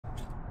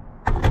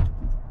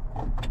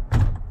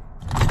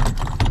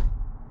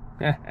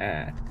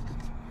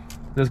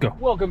Let's go.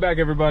 Welcome back,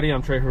 everybody.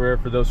 I'm Trey Herrera,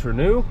 for those who are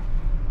new.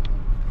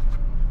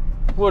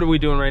 What are we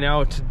doing right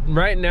now?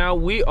 Right now,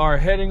 we are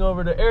heading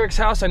over to Eric's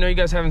house. I know you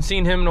guys haven't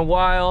seen him in a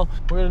while.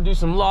 We're gonna do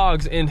some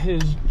logs in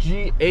his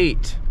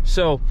G8.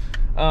 So,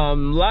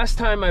 last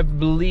time I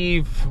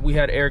believe we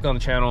had Eric on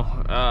the channel,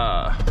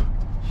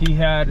 he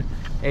had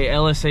a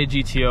LSA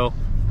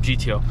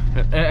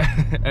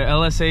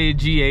LSA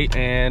G8,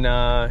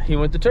 and he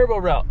went the turbo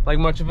route, like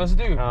much of us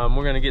do.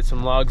 We're gonna get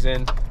some logs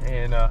in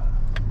and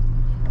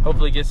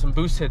hopefully get some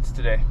boost hits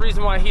today. The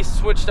reason why he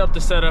switched up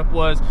the setup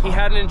was he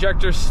had an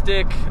injector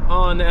stick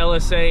on the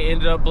LSA,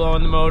 ended up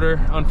blowing the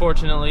motor,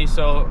 unfortunately.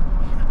 So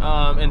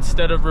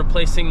instead of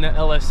replacing the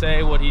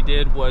LSA, what he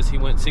did was he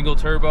went single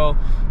turbo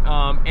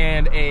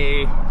and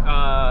a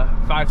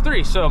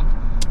 5.3. So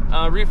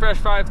refresh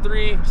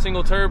 5.3,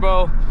 single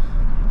turbo.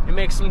 It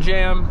makes some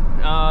jam,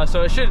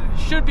 so it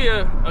should be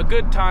a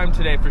good time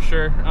today for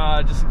sure.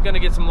 Just gonna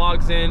get some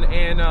logs in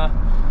and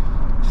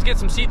just get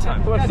some seat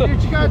time. What's up? Do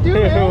what you gotta do,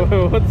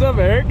 man. What's up,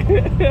 Eric?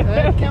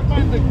 I can't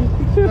find the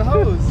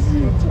hose.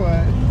 That's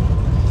what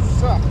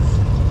sucks.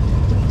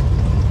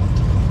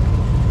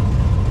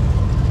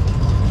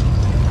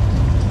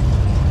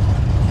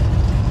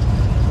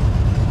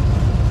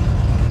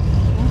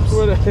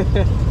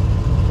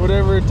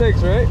 Whatever it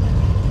takes, right?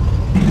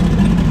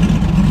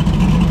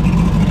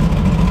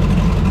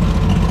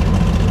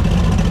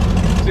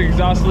 It's an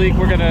exhaust leak.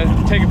 We're gonna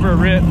take it for a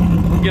rip,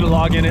 get a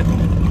log in it.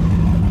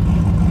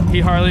 He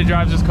hardly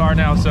drives his car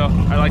now, so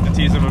I like to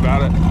tease him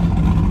about it.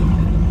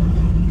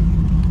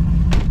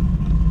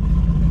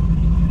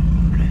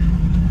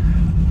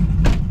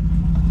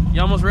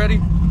 You almost ready?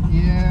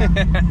 Yeah,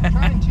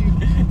 trying to.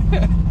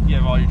 You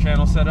have all your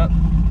channels set up?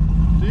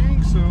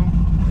 Think so.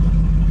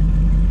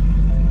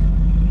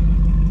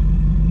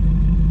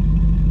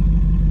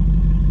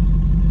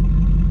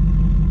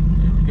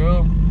 Here we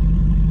go.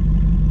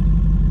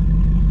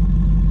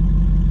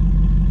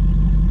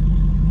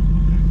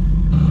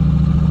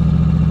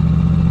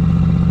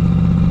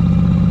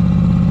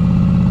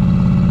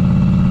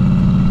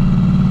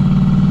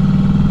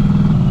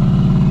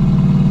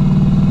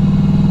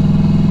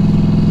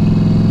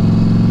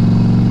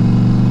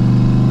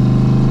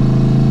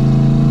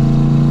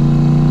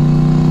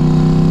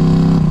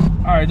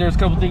 There's a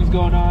couple things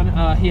going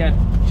on. He had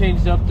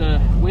changed up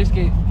the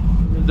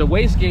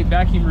wastegate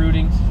vacuum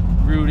routing.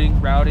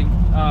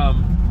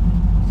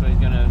 So he's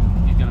gonna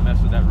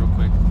mess with that real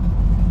quick.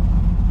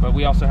 But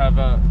we also have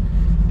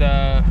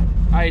the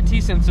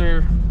IAT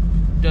sensor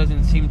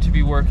doesn't seem to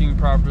be working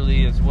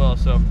properly as well.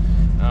 So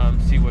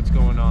see what's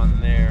going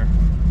on there.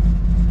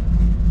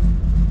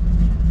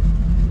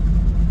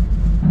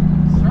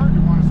 Starting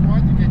to want to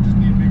swat. I think I just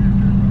need a bigger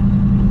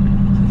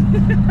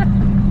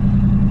turbo.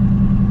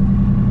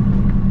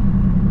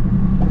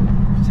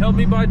 Help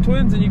me buy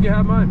twins and you can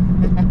have mine.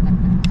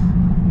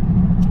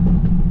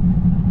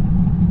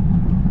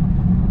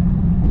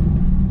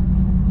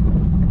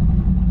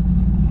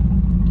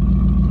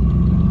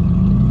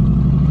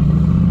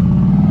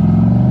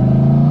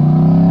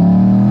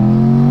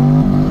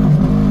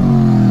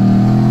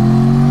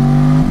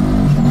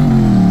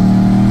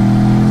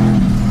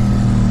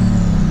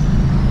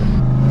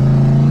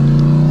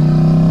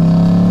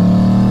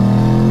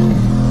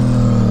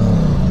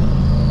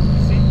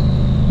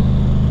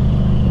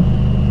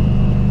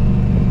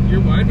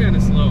 Wideband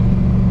is slow.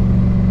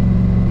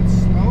 It's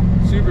slow?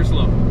 Super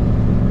slow.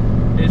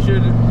 It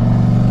should. I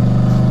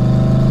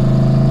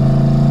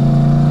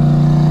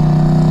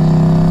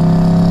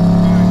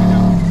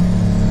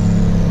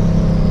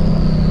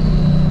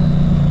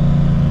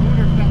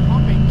wonder if that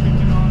pump ain't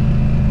kicking on.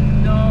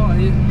 No,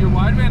 your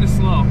wideband is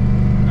slow.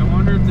 I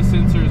wonder if the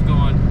sensor is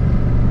going.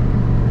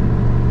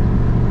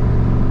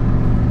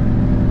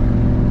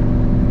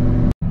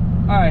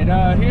 Alright,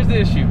 here's the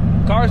issue.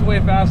 Car's way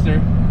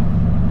faster,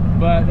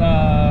 but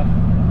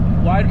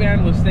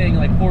wideband was staying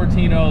like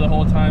 14.0 the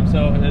whole time,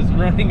 so it's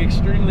running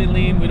extremely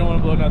lean. We don't want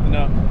to blow nothing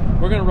up.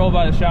 We're gonna roll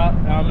by the shop.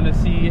 I'm gonna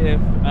see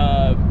if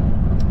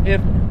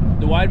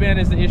the wideband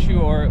is the issue,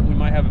 or we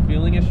might have a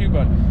feeling issue.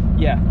 But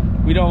yeah,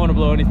 we don't want to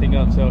blow anything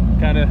up. So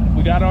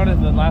we got on it,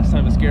 and then last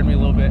time it scared me a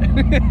little bit. It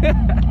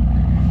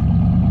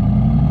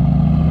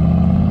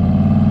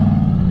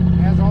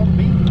has all the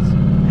beats.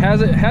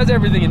 Has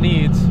everything it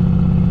needs.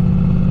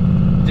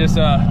 Just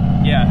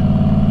yeah.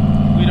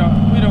 We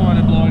don't want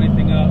to blow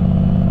anything up.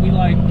 We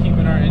like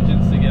keeping our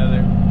engines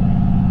together.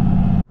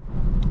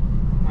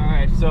 All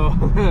right, so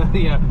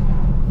yeah,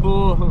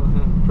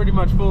 pretty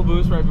much full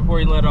boost right before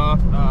he let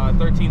off.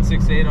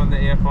 13.68 on the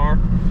AFR,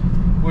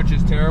 which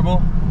is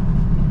terrible.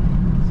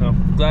 So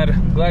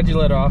glad you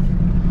let off.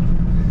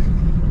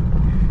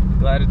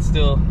 Glad it's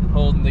still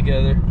holding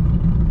together.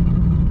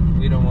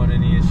 We don't want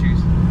any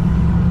issues.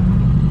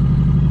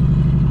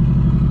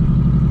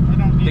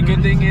 The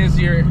good thing is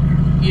your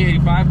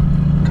E85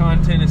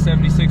 content is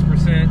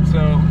 76%,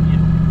 so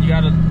you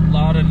got a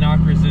lot of knock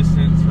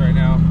resistance right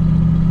now.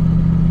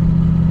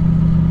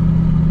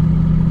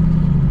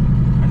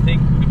 I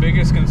think the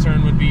biggest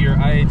concern would be your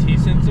IAT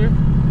sensor.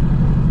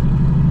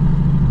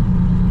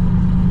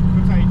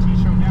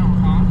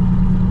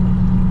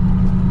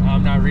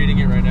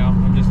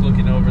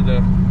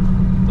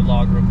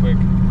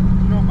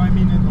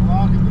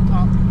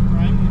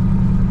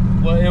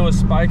 was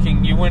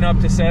spiking. You went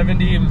up to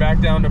 70 and back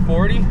down to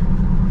 40,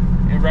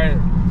 and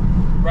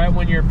right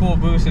when you're full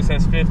boost it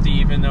says 50,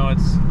 even though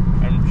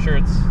I'm sure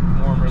it's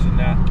warmer than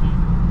that.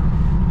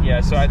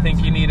 Yeah, so I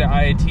think you need an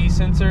IAT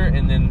sensor,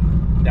 and then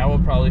that will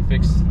probably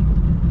fix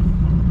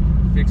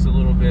a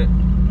little bit.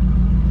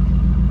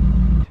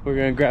 We're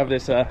gonna grab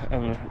this, I'm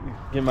gonna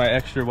get my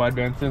extra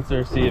wideband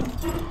sensor, see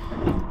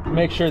if,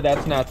 make sure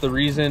that's not the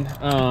reason.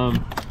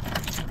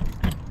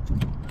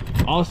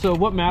 Also,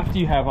 what MAF do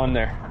you have on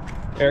there,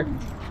 Eric?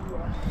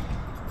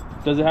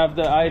 Does it have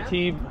the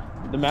IAT,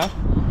 the MAF?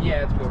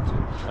 Yeah, it's built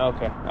in.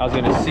 Okay, I was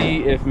gonna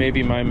see if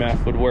maybe my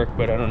MAF would work,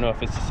 but I don't know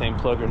if it's the same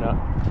plug or not.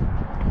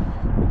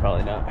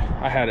 Probably not.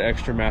 I had an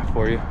extra MAF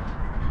for you.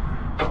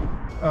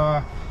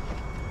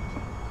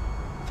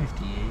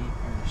 58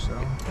 or so.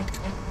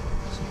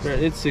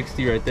 It's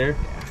 60 right there.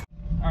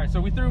 All right, so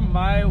we threw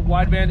my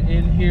wideband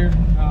in here,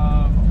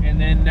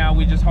 and then now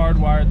we just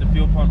hardwired the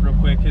fuel pump real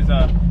quick. He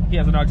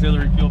has an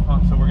auxiliary fuel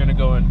pump, so we're gonna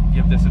go and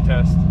give this a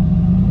test.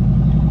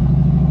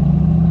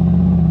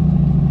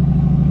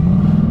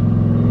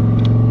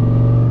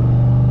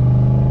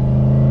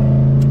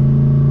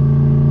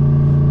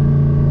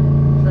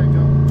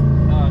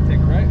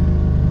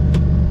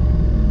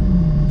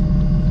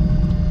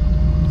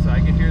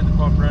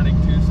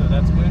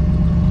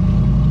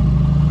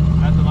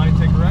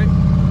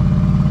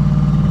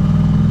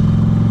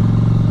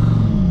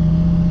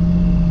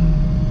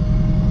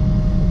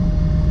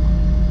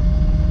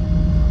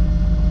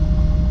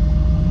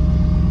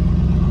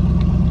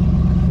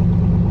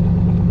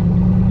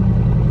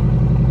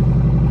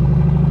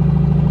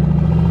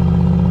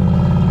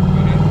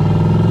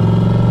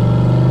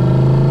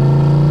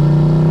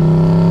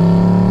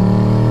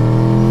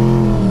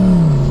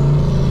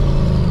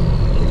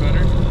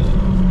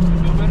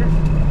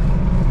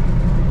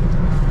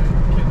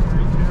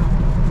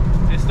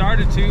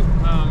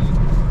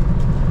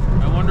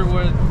 I wonder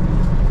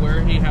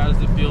where he has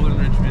the fuel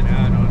enrichment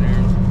at on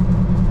here.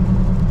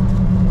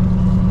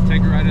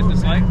 Take it right at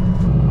this light.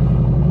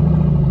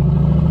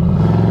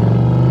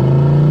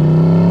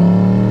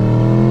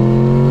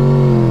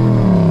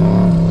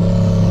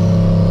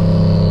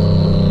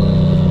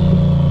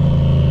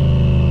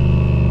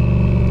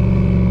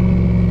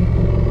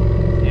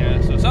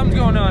 Yeah, so something's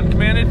going on.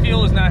 Commanded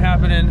fuel is not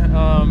happening.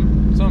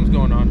 Something's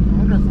going on. I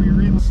wonder if we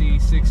read. See,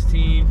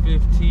 16,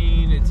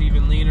 15, it's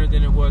even leaner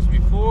than it was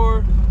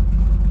before.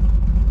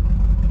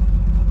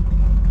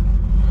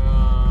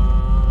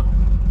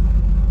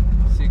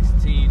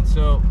 16,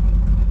 so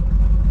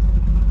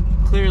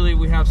clearly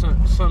we have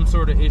some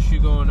sort of issue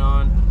going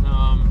on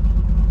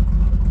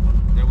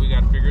that we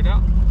got to figure it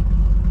out.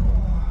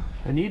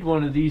 I need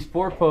one of these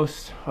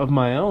 4-posts of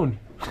my own.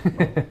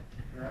 Right?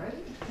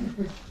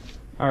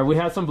 All right, we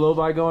have some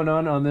blow-by going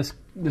on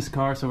this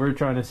car, so we're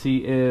trying to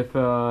see if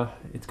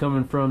it's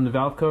coming from the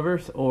valve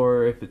covers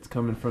or if it's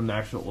coming from the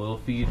actual oil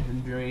feed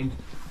and drain.